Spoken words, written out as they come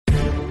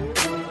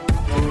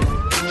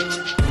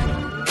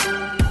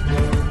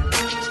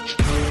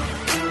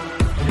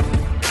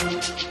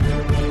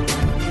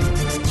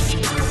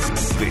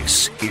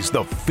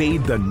the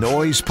Fade the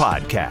Noise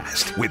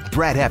podcast with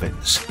Brad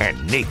Evans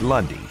and Nate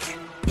Lundy.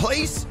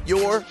 Place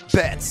your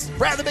bets.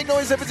 Brad the Big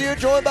Noise Evans here,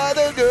 joined by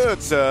the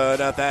good sir,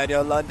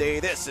 Nathaniel Lundy.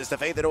 This is the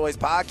Fade the Noise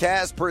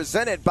podcast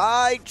presented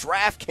by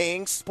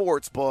DraftKings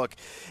Sportsbook.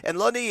 And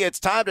Lundy, it's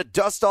time to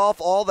dust off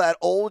all that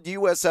old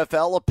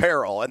USFL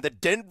apparel, and the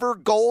Denver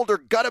Gold are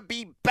going to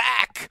be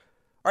back.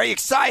 Are you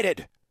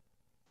excited?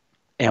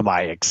 Am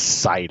I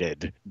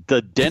excited?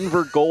 The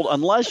Denver Gold,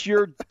 unless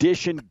you're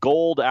dishing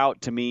gold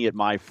out to me at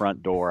my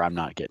front door, I'm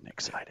not getting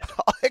excited.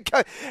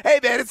 Hey,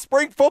 man, it's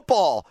spring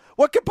football.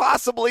 What could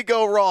possibly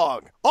go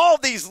wrong? All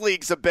these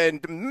leagues have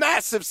been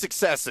massive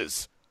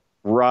successes.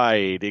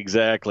 Right,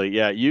 exactly.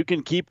 Yeah, you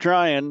can keep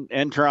trying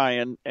and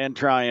trying and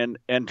trying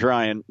and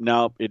trying.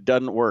 No, it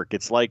doesn't work.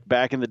 It's like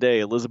back in the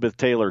day, Elizabeth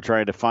Taylor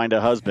trying to find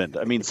a husband.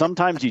 I mean,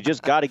 sometimes you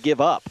just got to give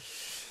up.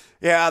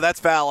 Yeah, that's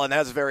Fallon.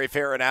 That's a very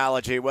fair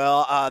analogy.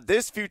 Well,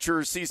 this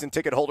future season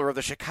ticket holder of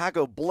the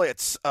Chicago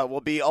Blitz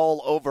will be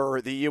all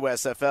over the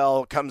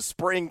USFL come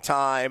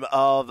springtime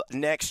of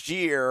next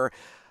year.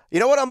 You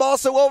know what I'm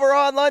also over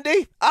on,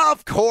 Lundy?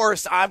 Of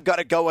course, I'm going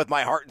to go with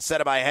my heart and set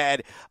in my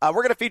head. We're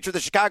going to feature the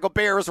Chicago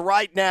Bears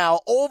right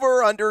now,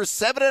 over under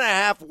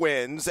 7.5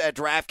 wins at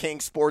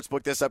DraftKings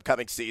Sportsbook this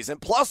upcoming season,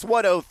 plus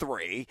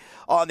 103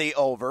 on the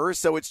over.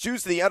 So it's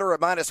juiced to the under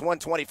at minus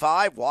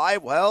 125. Why?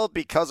 Well,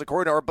 because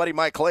according to our buddy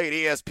Mike Clay at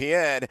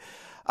ESPN,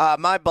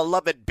 my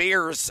beloved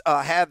Bears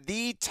have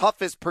the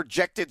toughest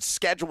projected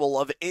schedule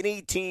of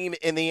any team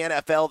in the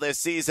NFL this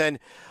season.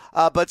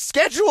 But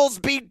schedules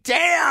be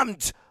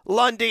damned,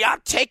 Lundy.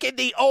 I'm taking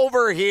the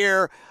over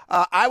here.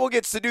 I will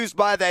get seduced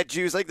by that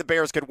juice. I think the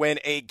Bears could win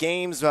 8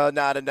 games,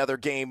 not another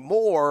game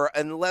more,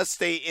 unless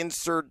they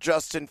insert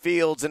Justin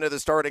Fields into the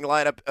starting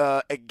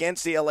lineup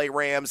against the LA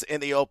Rams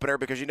in the opener,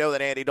 because you know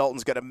that Andy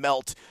Dalton's going to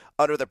melt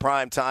under the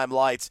primetime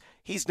lights.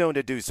 He's known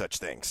to do such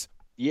things.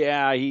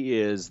 Yeah, he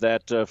is.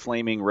 That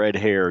flaming red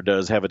hair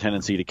does have a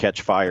tendency to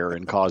catch fire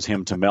and cause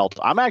him to melt.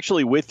 I'm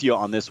actually with you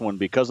on this one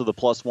because of the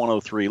plus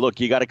 103.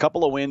 Look, you got a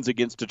couple of wins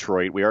against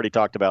Detroit. We already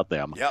talked about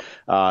them. Yep.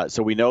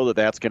 So we know that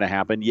that's going to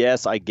happen.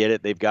 Yes, I get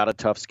it. They've got a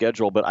tough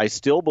schedule, but I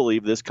still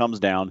believe this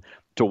comes down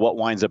to what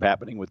winds up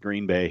happening with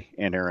Green Bay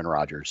and Aaron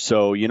Rodgers.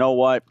 So you know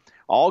what?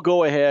 I'll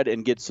go ahead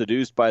and get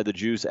seduced by the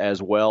juice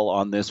as well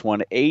on this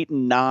one. 8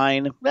 and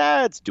 9,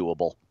 that's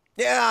doable.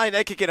 Yeah,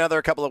 they could get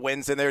another couple of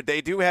wins in there. They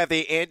do have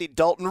the Andy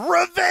Dalton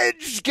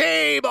revenge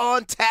game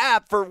on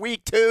tap for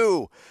week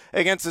 2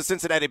 against the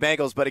Cincinnati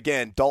Bengals. But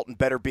again, Dalton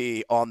better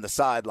be on the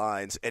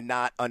sidelines and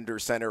not under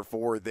center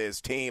for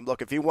this team.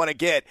 Look, if you want to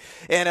get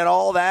in at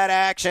all that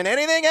action,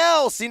 anything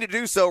else, you need to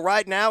do so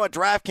right now at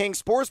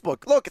DraftKings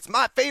Sportsbook. Look, it's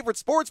my favorite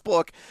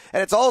sportsbook,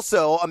 and it's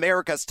also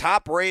America's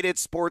top-rated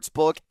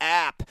sportsbook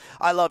app.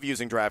 I love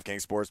using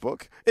DraftKings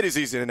Sportsbook. It is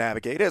easy to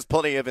navigate. It has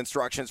plenty of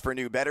instructions for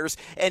new bettors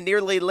and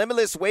nearly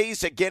limitless ways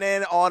to get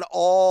in on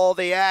all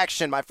the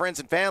action. My friends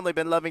and family have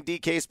been loving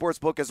DK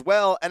Sportsbook as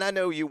well, and I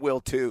know you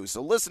will too.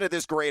 So listen to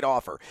this great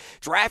offer.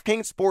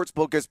 DraftKings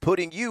Sportsbook is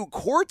putting you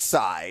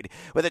courtside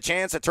with a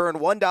chance to turn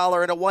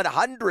 $1 into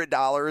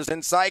 $100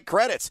 in site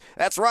credits.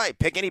 That's right.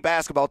 Pick any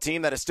basketball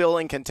team that is still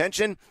in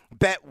contention.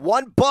 Bet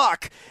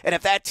 $1, and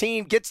if that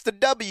team gets the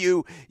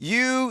W,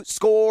 you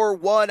score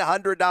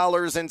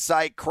 $100 in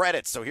site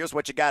credits. So here's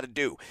what you got to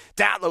do.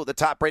 Download the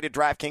top-rated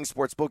DraftKings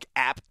Sportsbook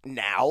app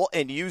now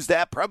and use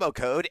that promo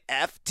code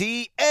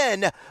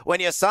FTN when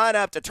you sign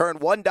up to turn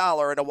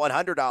 $1 into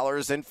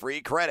 $100 in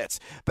free credits.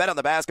 Bet on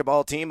the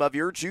basketball team of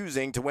your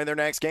choosing to win their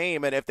next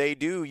game, and if they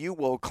do, you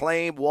will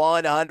claim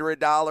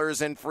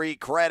 $100 in free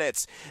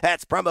credits.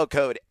 That's promo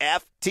code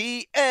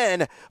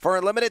FTN for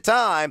a limited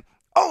time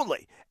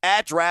only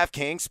at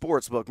DraftKings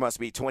Sportsbook. Must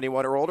be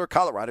 21 or older.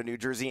 Colorado, New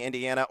Jersey,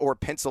 Indiana, or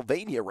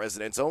Pennsylvania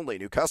residents only.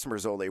 New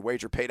customers only.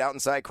 Wager paid out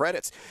inside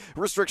credits.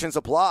 Restrictions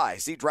apply.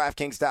 See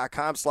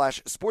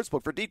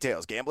DraftKings.com/sportsbook for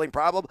details. Gambling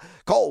problem?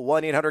 Call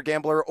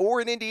 1-800-GAMBLER or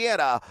in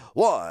Indiana,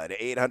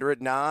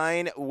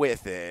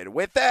 1-800-9-WITH-IT.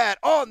 With that,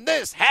 on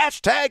this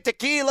hashtag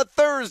Tequila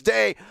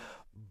Thursday,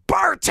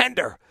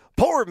 bartender,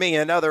 pour me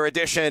another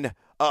edition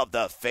of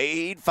the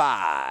Fade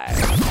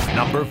 5.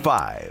 Number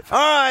 5. All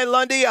right,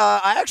 Lundy.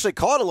 I actually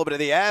caught a little bit of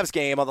the Avs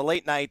game on the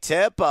late night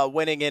tip,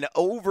 winning in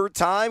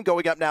overtime,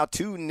 going up now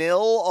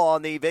 2-0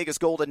 on the Vegas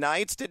Golden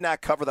Knights. Did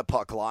not cover the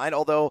puck line,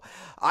 although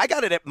I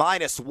got it at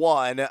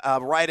 -1,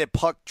 right at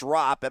puck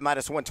drop at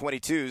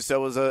 -122. So it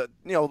was a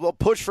little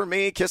push for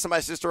me, kissing my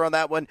sister on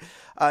that one.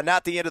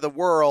 Not the end of the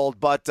world,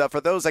 but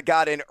for those that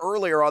got in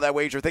earlier on that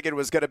wager, thinking it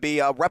was going to be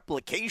a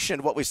replication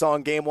of what we saw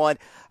in Game 1,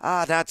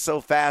 not so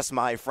fast,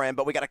 my friend.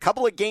 But we got a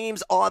couple of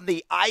games on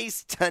the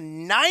ice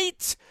tonight.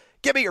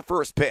 Give me your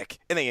first pick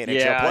in the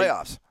NHL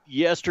playoffs.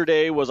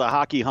 Yesterday was a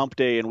hockey hump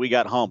day, and we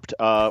got humped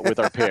with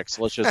our picks.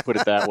 Let's just put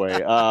it that way.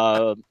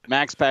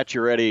 Max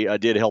Pacioretty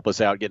did help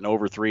us out, getting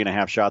over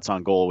 3.5 shots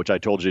on goal, which I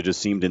told you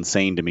just seemed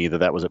insane to me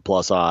that was at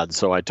plus odds.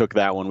 So I took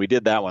that one. We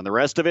did that one. The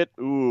rest of it,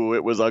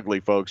 it was ugly,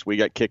 folks. We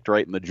got kicked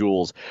right in the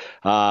jewels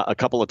a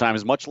couple of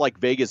times, much like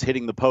Vegas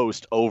hitting the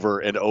post over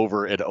and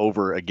over and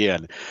over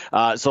again.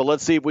 So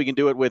let's see if we can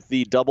do it with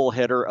the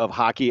doubleheader of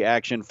hockey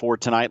action for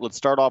tonight. Let's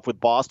start off with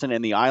Boston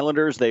and the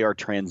Islanders. They are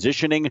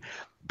transitioning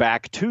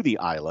back to the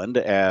island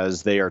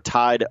as they are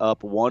tied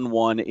up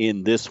 1-1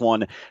 in this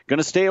one. Going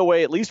to stay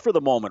away, at least for the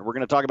moment. We're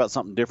going to talk about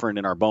something different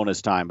in our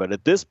bonus time. But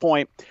at this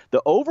point,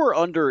 the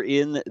over-under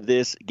in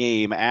this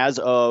game as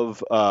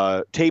of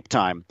tape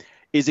time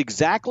is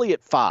exactly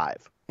at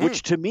 5.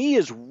 Which to me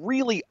is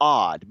really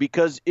odd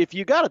because if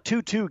you got a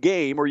 2-2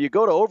 game or you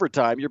go to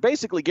overtime, you're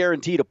basically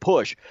guaranteed a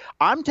push.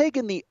 I'm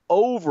taking the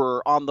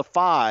over on the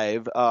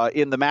 5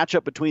 in the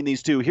matchup between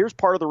these two. Here's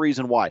part of the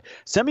reason why.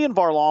 Semyon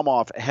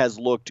Varlamov has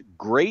looked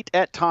great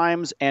at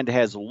times and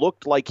has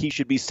looked like he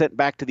should be sent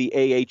back to the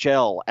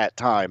AHL at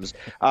times.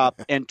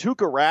 And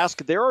Tuukka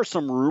Rask, there are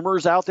some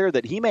rumors out there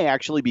that he may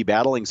actually be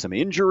battling some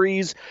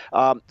injuries.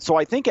 So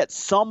I think at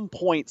some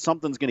point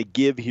something's going to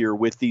give here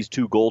with these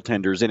two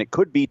goaltenders, and it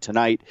could be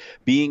tonight.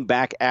 Being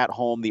back at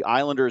home, the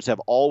Islanders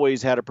have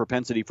always had a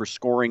propensity for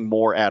scoring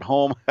more at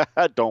home.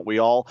 Don't we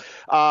all?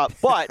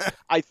 But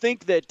I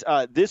think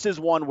that this is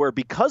one where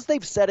because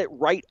they've set it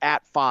right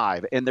at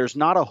 5 and there's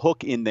not a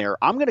hook in there,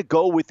 I'm going to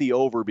go with the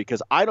over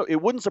because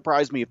it wouldn't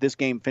surprise me if this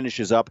game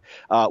finishes up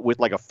with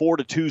like a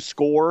 4-2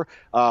 score.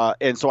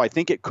 And so I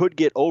think it could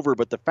get over.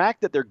 But the fact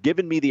that they're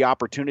giving me the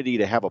opportunity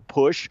to have a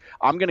push,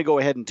 I'm going to go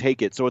ahead and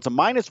take it. So it's a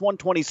minus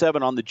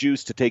 127 on the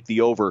juice to take the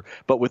over.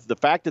 But with the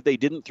fact that they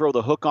didn't throw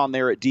the hook on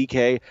there at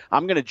DK,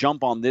 I'm going to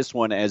jump on this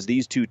one as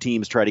these two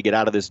teams try to get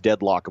out of this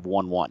deadlock of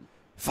 1-1.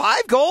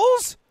 5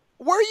 goals?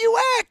 Where you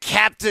at,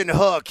 Captain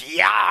Hook?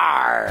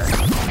 Yar!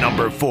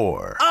 Number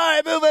 4. All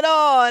right, moving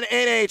on.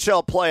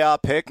 NHL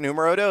playoff pick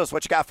numero dos.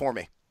 What you got for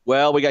me?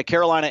 Well, we got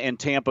Carolina and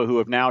Tampa who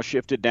have now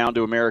shifted down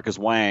to America's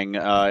Wang,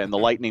 and the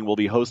Lightning will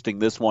be hosting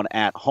this one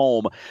at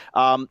home.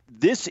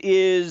 This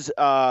is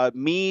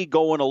me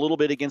going a little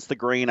bit against the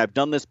grain. I've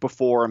done this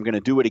before. I'm going to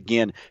do it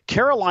again.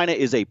 Carolina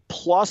is a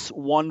plus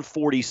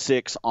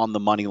 146 on the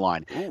money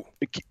line. Ooh.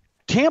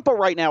 Tampa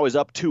right now is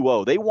up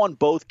 2-0. They won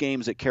both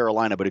games at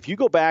Carolina, but if you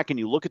go back and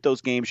you look at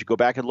those games, you go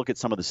back and look at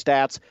some of the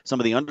stats, some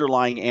of the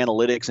underlying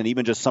analytics, and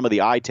even just some of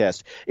the eye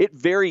test, it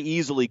very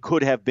easily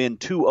could have been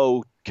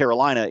 2-0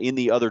 Carolina in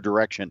the other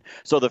direction.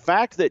 So the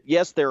fact that,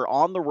 yes, they're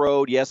on the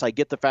road, yes, I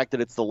get the fact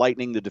that it's the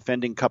Lightning, the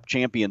defending Cup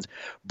champions,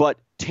 but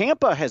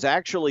Tampa has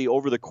actually,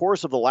 over the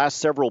course of the last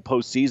several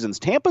postseasons,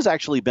 Tampa's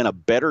actually been a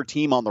better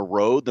team on the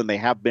road than they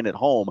have been at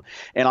home.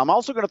 And I'm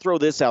also going to throw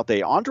this out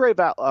there. Andrei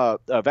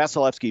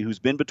Vasilevsky, who's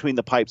been between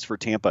the pipes for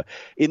Tampa,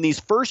 in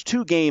these first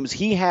 2 games,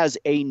 he has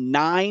a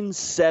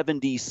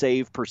 970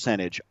 save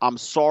percentage. I'm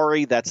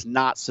sorry, that's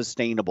not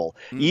sustainable.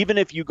 Even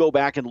if you go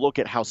back and look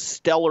at how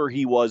stellar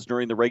he was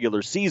during the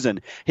regular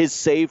season, his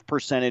save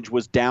percentage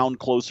was down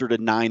closer to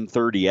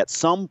 930. At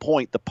some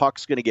point, the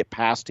puck's going to get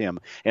past him,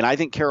 and I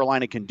think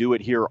Carolina can do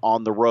it here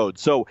on the road.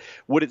 So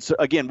would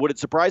it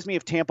surprise me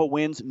if Tampa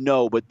wins?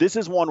 No, but this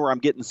is one where I'm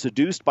getting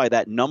seduced by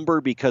that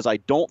number because I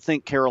don't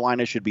think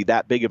Carolina should be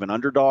that big of an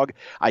underdog.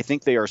 I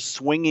think they are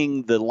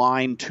swinging the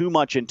line too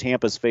much in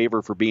Tampa's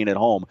favor for being at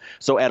home.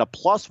 So at a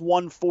plus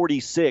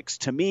 146,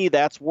 to me,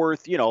 that's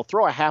worth,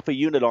 throw a half a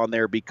unit on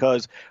there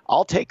because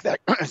I'll take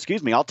that,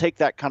 I'll take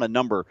that kind of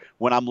number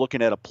when I'm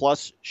looking at a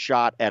plus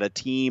shot at a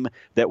team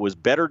that was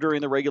better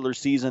during the regular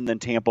season than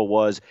Tampa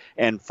was,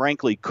 and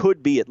frankly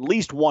could be at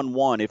least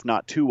 1-1, if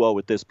not 2-0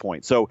 at this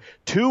point. So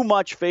too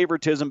much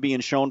favoritism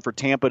being shown for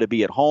Tampa to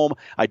be at home.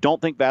 I don't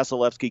think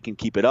Vasilevsky can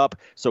keep it up.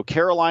 So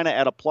Carolina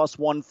at a plus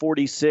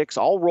 146.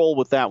 I'll roll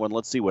with that one.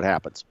 Let's see what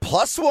happens.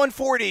 Plus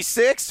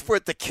 146 for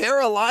the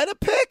Carolina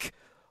pick?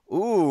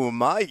 Ooh,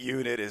 my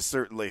unit is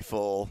certainly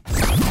full.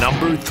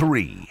 Number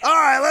 3. All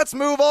right, let's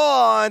move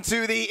on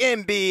to the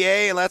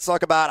NBA, and let's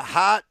talk about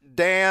hot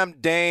damn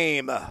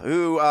Dame,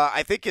 who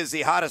I think is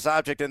the hottest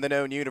object in the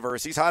known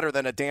universe. He's hotter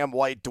than a damn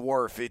white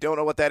dwarf. If you don't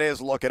know what that is,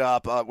 look it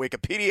up.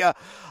 Wikipedia.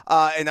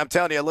 And I'm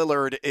telling you,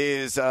 Lillard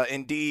is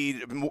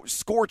indeed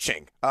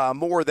scorching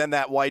more than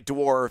that white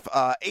dwarf.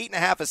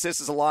 8.5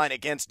 assists is a line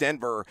against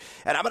Denver.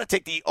 And I'm going to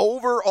take the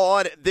over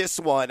on this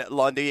one,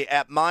 Lundy,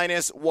 at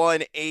minus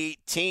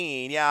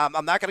 118. Yeah,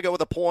 I'm not going to go with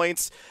the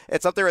points.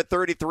 It's up there at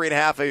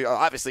 33.5.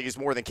 Obviously, he's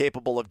more than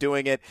capable of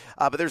doing it.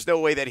 But there's no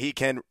way that he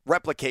can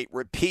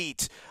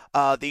repeat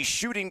the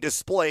shooting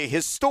display,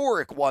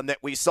 historic one that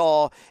we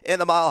saw in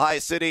the Mile High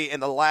City in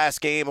the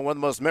last game and one of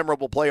the most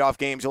memorable playoff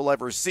games you'll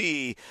ever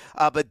see.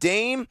 But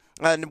Dame,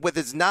 and with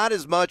his not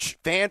as much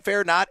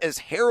fanfare, not as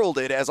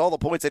heralded as all the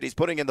points that he's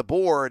putting in the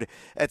board,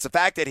 it's the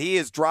fact that he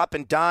is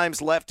dropping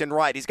dimes left and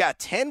right. He's got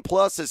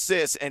 10-plus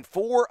assists in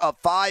 4 of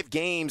 5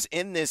 games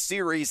in this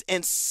series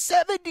and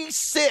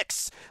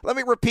 76, let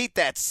me repeat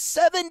that,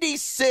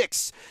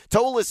 76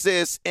 total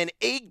assists in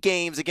 8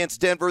 games against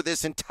Denver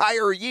this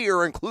entire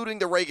year, including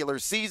the regular regular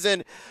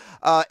season.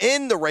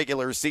 In the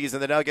regular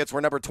season, the Nuggets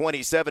were number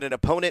 27 in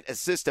opponent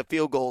assist to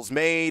field goals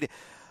made.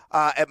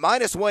 At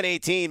minus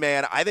 118,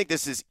 man, I think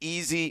this is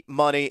easy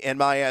money in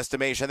my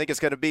estimation. I think it's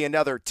going to be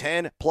another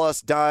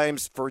 10-plus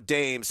dimes for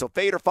Dame. So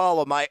fade or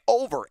follow my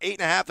over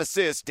 8.5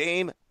 assists,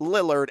 Dame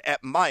Lillard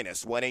at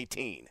minus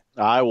 118.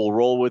 I will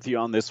roll with you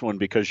on this one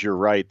because you're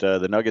right.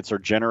 The Nuggets are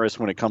generous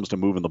when it comes to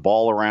moving the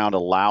ball around,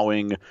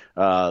 allowing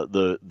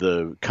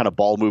the kind of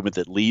ball movement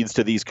that leads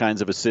to these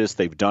kinds of assists.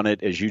 They've done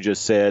it, as you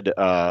just said,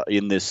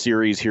 in this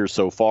series here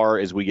so far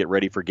as we get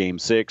ready for Game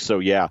 6. So,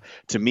 yeah,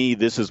 to me,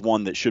 this is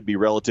one that should be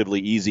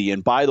relatively easy.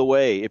 And by the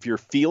way, if you're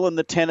feeling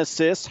the 10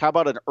 assists, how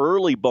about an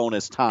early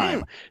bonus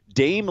time?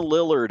 Dame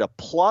Lillard, a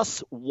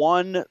plus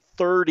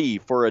 130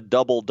 for a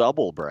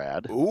double-double,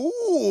 Brad.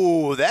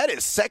 Ooh, that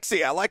is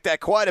sexy. I like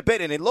that quite a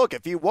bit. And look,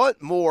 if you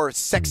want more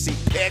sexy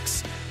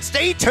picks,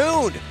 stay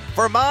tuned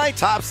for my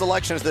top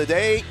selections of the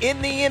day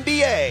in the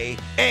NBA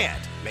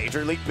and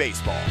Major League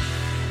Baseball.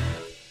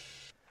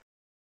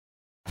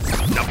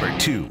 Number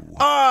 2.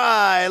 All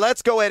right,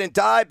 let's go ahead and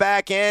dive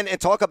back in and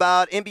talk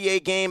about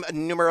NBA game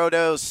numero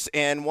dos,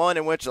 and one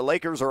in which the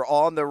Lakers are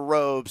on the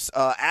ropes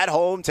at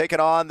home, taking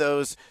on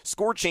those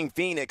scorching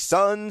Phoenix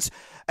Suns.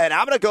 And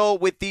I'm going to go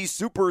with the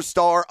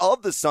superstar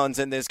of the Suns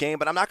in this game,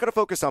 but I'm not going to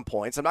focus on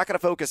points. I'm not going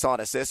to focus on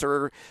assists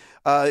or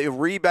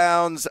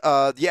rebounds.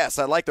 Yes,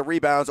 I like the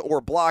rebounds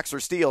or blocks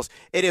or steals.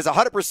 It is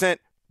 100%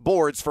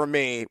 boards for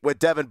me with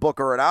Devin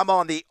Booker, and I'm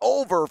on the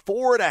over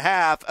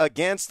 4.5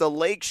 against the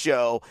Lake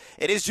Show.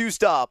 It is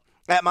juiced up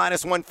at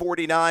minus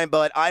 149,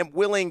 but I'm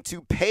willing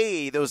to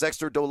pay those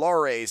extra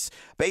dollars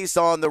based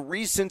on the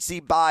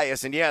recency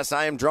bias. And yes,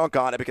 I am drunk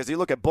on it because you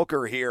look at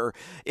Booker here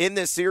in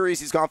this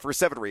series, he's gone for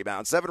 7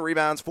 rebounds,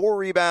 4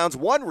 rebounds,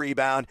 1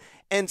 rebound,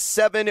 and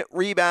 7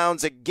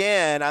 rebounds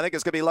again. I think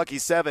it's going to be lucky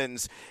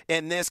sevens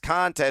in this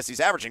contest. He's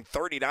averaging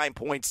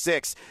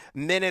 39.6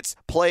 minutes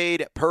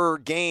played per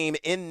game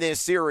in this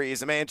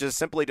series. The man just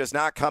simply does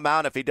not come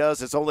out. If he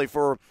does, it's only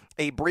for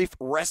a brief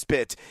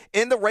respite.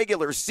 In the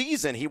regular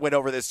season, he went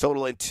over this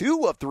total in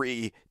 2 of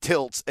 3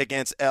 tilts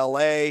against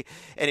LA.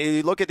 And if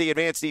you look at the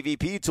advanced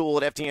EVP tool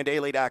at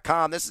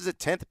ftndaily.com, this is a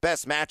 10th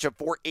best matchup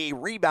for a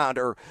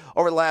rebounder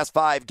over the last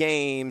 5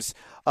 games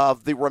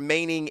of the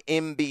remaining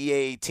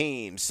NBA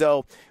teams.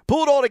 So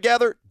pull it all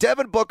together,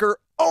 Devin Booker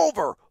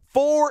over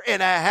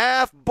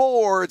 4.5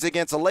 boards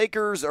against the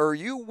Lakers. Are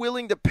you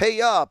willing to pay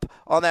up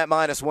on that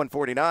minus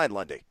 149,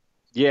 Lundy?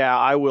 Yeah,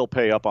 I will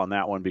pay up on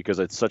that one because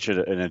it's such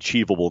an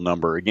achievable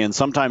number. Again,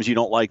 sometimes you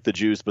don't like the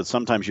juice, but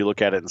sometimes you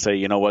look at it and say,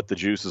 you know what, the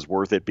juice is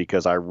worth it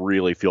because I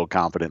really feel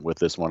confident with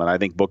this one. And I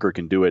think Booker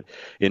can do it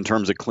in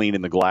terms of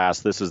cleaning the glass.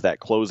 This is that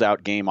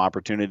closeout game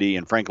opportunity.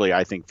 And frankly,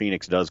 I think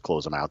Phoenix does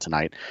close them out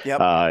tonight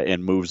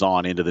and moves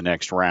on into the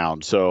next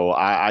round. So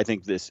I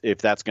think if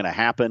that's going to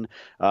happen,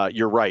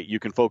 you're right. You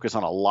can focus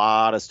on a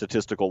lot of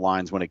statistical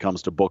lines when it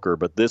comes to Booker.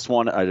 But this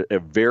one, a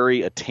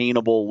very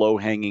attainable,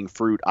 low-hanging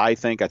fruit, I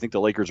think. The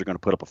Lakers are going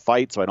to put up a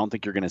fight, so I don't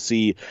think you're going to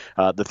see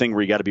the thing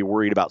where you got to be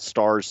worried about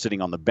stars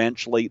sitting on the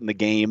bench late in the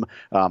game.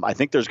 I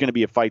think there's going to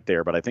be a fight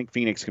there, but I think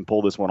Phoenix can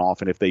pull this one off,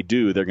 and if they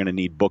do, they're going to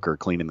need Booker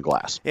cleaning the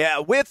glass. Yeah,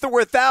 with or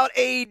without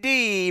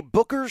AD,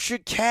 Booker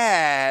should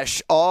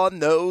cash on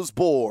those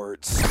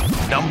boards.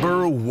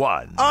 Number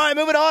 1. All right,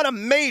 moving on to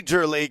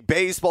Major League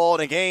Baseball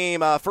in a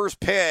game. First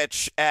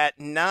pitch at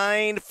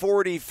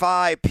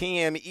 9:45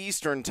 p.m.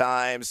 Eastern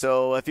time.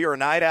 So if you're a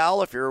night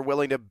owl, if you're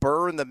willing to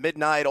burn the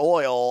midnight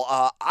oil,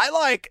 I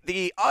like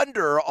the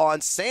under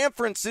on San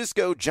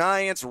Francisco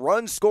Giants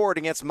runs scored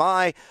against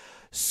my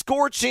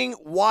scorching,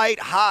 white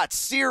hot,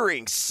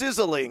 searing,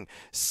 sizzling,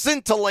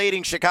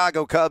 scintillating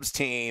Chicago Cubs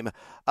team.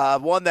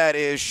 One that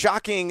is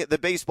shocking the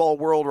baseball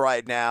world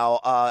right now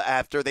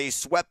after they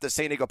swept the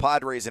San Diego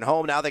Padres at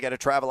home. Now they got to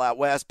travel out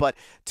west, but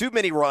too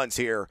many runs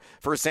here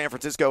for San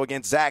Francisco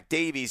against Zach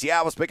Davies.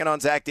 Yeah, I was picking on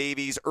Zach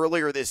Davies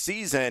earlier this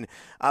season,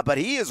 but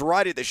he has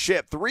righted the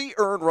ship. 3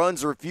 earned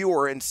runs or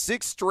fewer in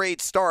 6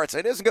 straight starts.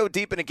 It doesn't go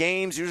deep into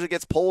games, usually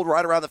gets pulled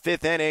right around the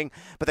 5th inning,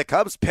 but the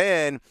Cubs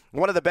pen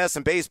one of the best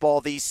in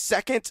baseball, the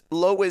second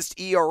lowest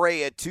ERA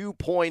at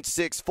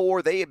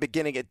 2.64. They have been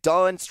getting it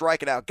done,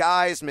 striking out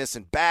guys,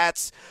 missing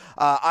bats.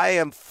 I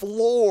am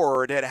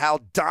floored at how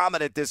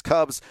dominant this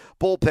Cubs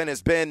bullpen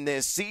has been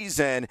this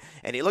season.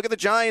 And you look at the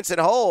Giants at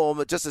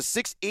home, just a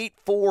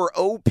 .684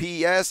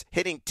 OPS,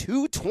 hitting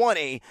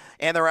 .220,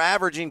 and they're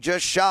averaging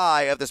just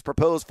shy of this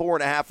proposed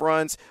 4.5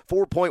 runs,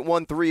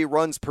 4.13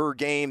 runs per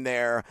game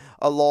there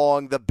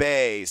along the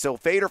Bay. So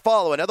fade or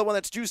follow, another one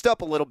that's juiced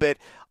up a little bit,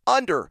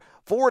 under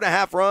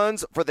 4.5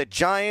 runs for the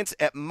Giants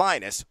at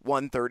minus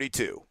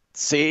 132.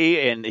 See,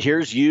 and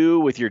here's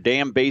you with your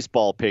damn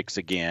baseball picks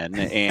again,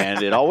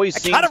 and it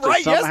always seems got it right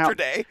to somehow,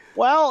 yesterday.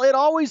 Well, it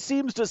always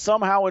seems to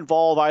somehow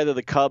involve either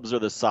the Cubs or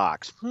the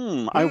Sox.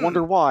 I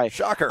wonder why.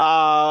 Shocker.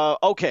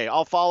 Okay,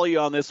 I'll follow you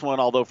on this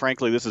one, although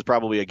frankly this is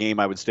probably a game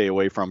I would stay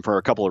away from for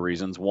a couple of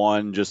reasons.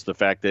 One, just the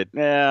fact that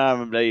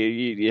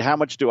how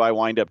much do I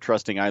wind up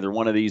trusting either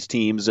one of these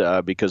teams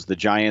because the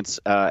Giants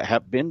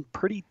have been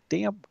pretty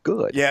damn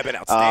good. Yeah, been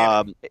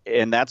outstanding.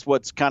 And that's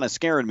what's kind of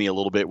scaring me a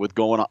little bit with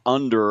going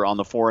under on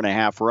the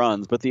 4.5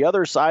 runs. But the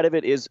other side of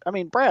it is, I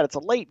mean, Brad, it's a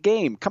late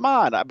game. Come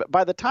on.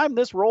 By the time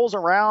this rolls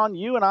around,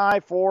 you and I,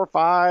 4,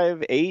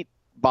 5, 8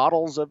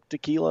 bottles of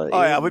tequila.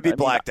 Oh, yeah, we'd be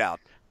blacked out.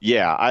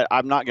 Yeah,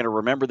 I'm not going to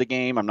remember the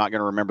game. I'm not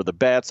going to remember the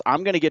bets.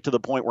 I'm going to get to the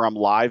point where I'm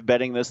live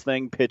betting this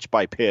thing pitch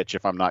by pitch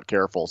if I'm not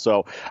careful.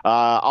 So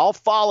I'll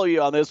follow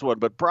you on this one,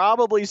 but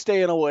probably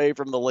staying away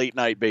from the late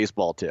night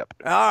baseball tip.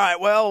 All right,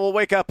 well, we'll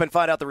wake up and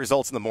find out the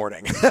results in the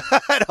morning.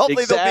 And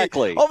hopefully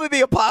Exactly. Hopefully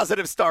be a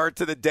positive start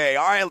to the day.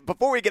 All right,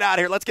 before we get out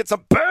of here, let's get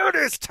some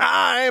bonus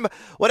time.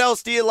 What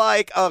else do you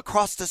like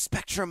across the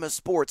spectrum of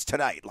sports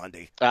tonight,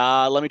 Lundy?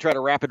 Let me try to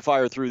rapid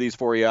fire through these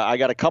for you. I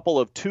got a couple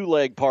of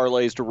 2-leg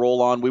parlays to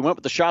roll on. We went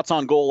with the shots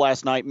on goal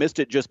last night, missed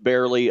it just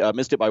barely,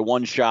 missed it by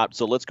one shot.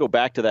 So let's go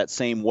back to that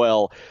same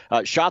well.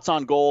 Shots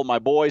on goal, my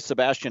boy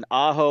Sebastian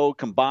Aho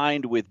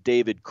combined with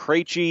David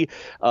Krejci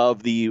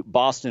of the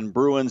Boston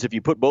Bruins. If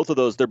you put both of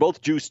those, they're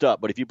both juiced up,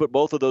 but if you put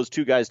both of those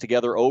two guys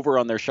together over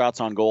on their shots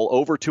on goal,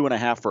 over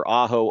 2.5 for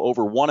Aho,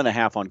 over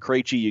 1.5 on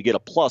Krejci, you get a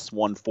plus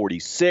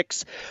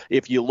 146.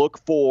 If you look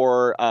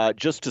for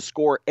just to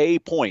score a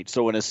point,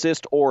 so an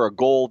assist or a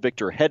goal,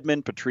 Victor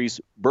Hedman,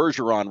 Patrice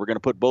Bergeron, we're going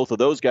to put both of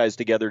those guys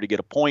together to get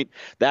a point.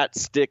 That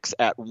sticks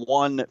at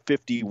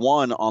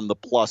 151 on the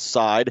plus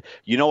side.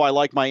 You know I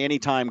like my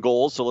anytime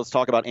goals, so let's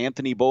talk about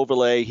Anthony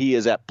Beauvillier. He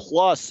is at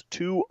plus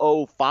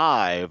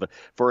 205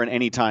 for an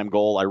anytime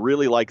goal. I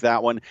really like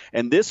that one.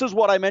 And this is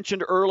what I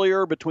mentioned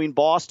earlier between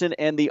Boston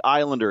and the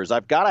Islanders.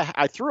 I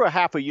threw a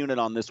half a unit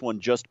on this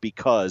one just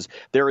because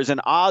there is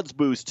an odds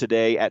boost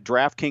today at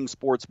DraftKings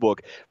Sportsbook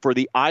for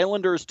the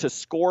Islanders to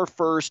score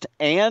first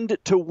and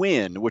to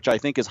win, which I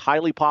think is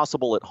highly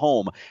possible at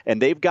home.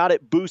 And they've got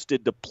it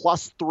boosted to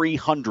plus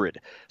 300.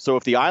 So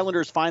if the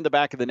Islanders find the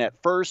back of the net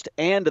first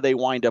and they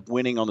wind up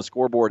winning on the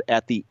scoreboard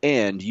at the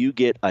end, you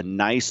get a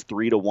nice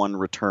 3-1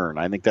 return.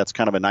 I think that's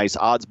kind of a nice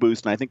odds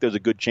boost, and I think there's a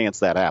good chance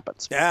that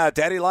happens. Yeah,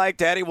 daddy like,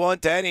 daddy want,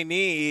 daddy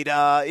need.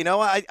 I'm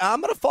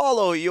going to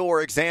follow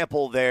your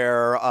example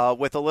there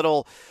with a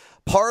little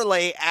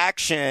parlay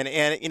action.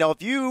 And,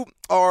 if you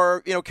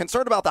are,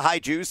 concerned about the high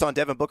juice on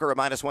Devin Booker at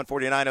minus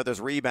 149 of those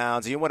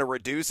rebounds, and you want to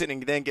reduce it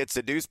and then get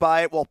seduced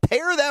by it, well,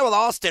 pair that with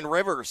Austin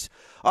Rivers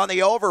on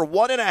the over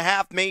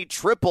 1.5 made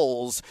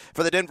triples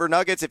for the Denver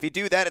Nuggets. If you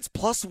do that, it's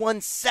plus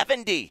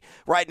 170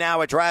 right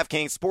now at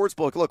DraftKings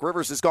Sportsbook. Look,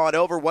 Rivers has gone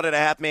over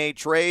 1.5 made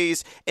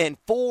trays in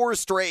 4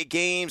 straight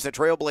games. The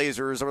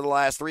Trailblazers over the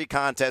last 3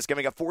 contests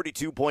giving a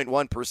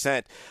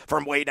 42.1%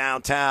 from way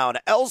downtown.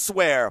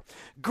 Elsewhere,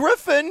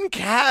 Griffin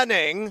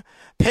Canning,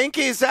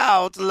 pinkies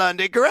out,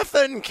 Lundy.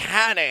 Griffin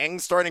Canning,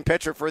 starting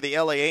pitcher for the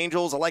LA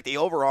Angels. I like the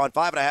over on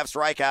 5.5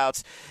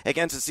 strikeouts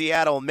against the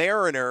Seattle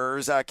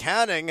Mariners.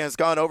 Canning has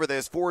gone over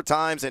this 4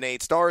 times in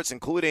 8 starts,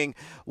 including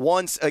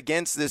once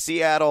against the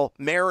Seattle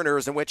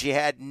Mariners, in which he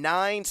had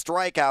 9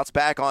 strikeouts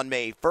back on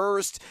May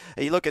 1st.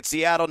 You look at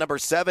Seattle, number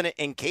 7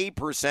 in K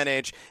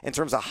percentage in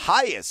terms of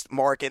highest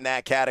mark in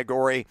that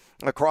category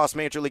across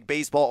Major League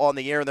Baseball on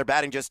the year, and they're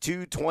batting just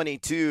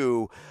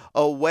 .222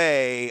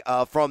 away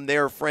from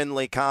their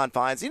friendly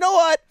confines. You know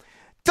what?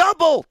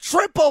 Double,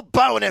 triple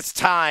bonus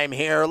time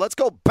here. Let's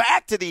go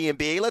back to the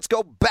NBA. Let's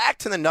go back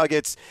to the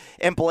Nuggets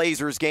and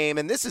Blazers game.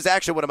 And this is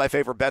actually one of my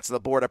favorite bets on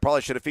the board. I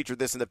probably should have featured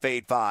this in the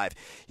Fade 5.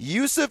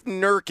 Yusuf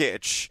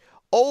Nurkic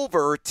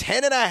over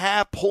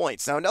 10.5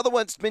 points. Now, another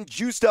one's been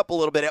juiced up a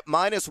little bit at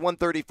minus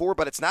 134,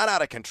 but it's not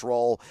out of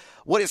control.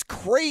 What is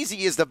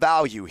crazy is the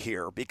value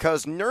here,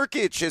 because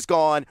Nurkic has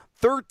gone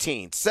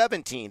 13,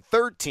 17,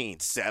 13,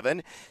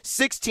 7,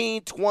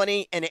 16,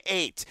 20, and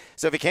 8.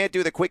 So if you can't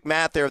do the quick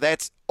math there,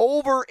 that's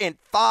over in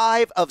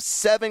 5 of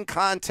 7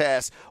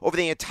 contests over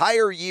the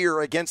entire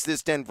year against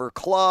this Denver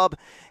club.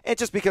 And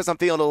just because I'm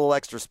feeling a little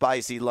extra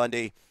spicy,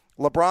 Lundy,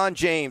 LeBron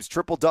James,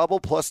 triple-double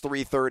plus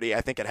 330.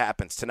 I think it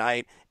happens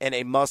tonight in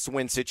a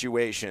must-win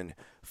situation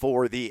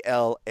for the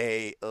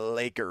L.A.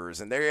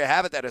 Lakers. And there you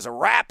have it. That is a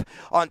wrap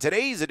on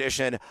today's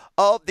edition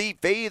of the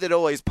Fade That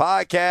Always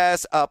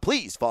podcast.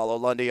 Please follow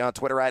Lundy on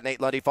Twitter at Nate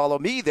Lundy. Follow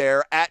me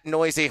there at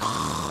Noisy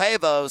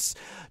Huevos.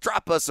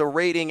 Drop us a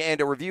rating and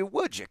a review,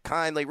 would you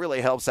kindly?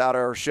 Really helps out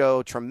our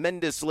show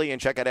tremendously. And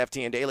check out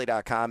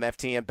FTNDaily.com,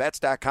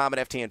 FTNBets.com,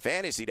 and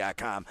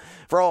FTNFantasy.com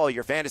for all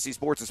your fantasy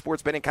sports and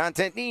sports betting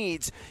content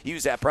needs.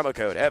 Use that promo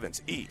code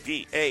Evans,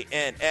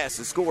 EVANS,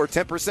 to score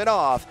 10%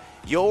 off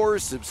your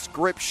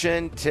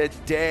subscription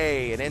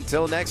today. And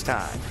until next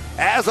time,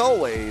 as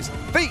always,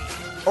 feed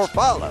or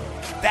follow.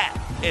 That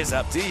is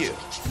up to you.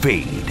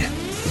 Fade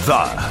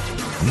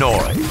the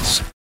noise.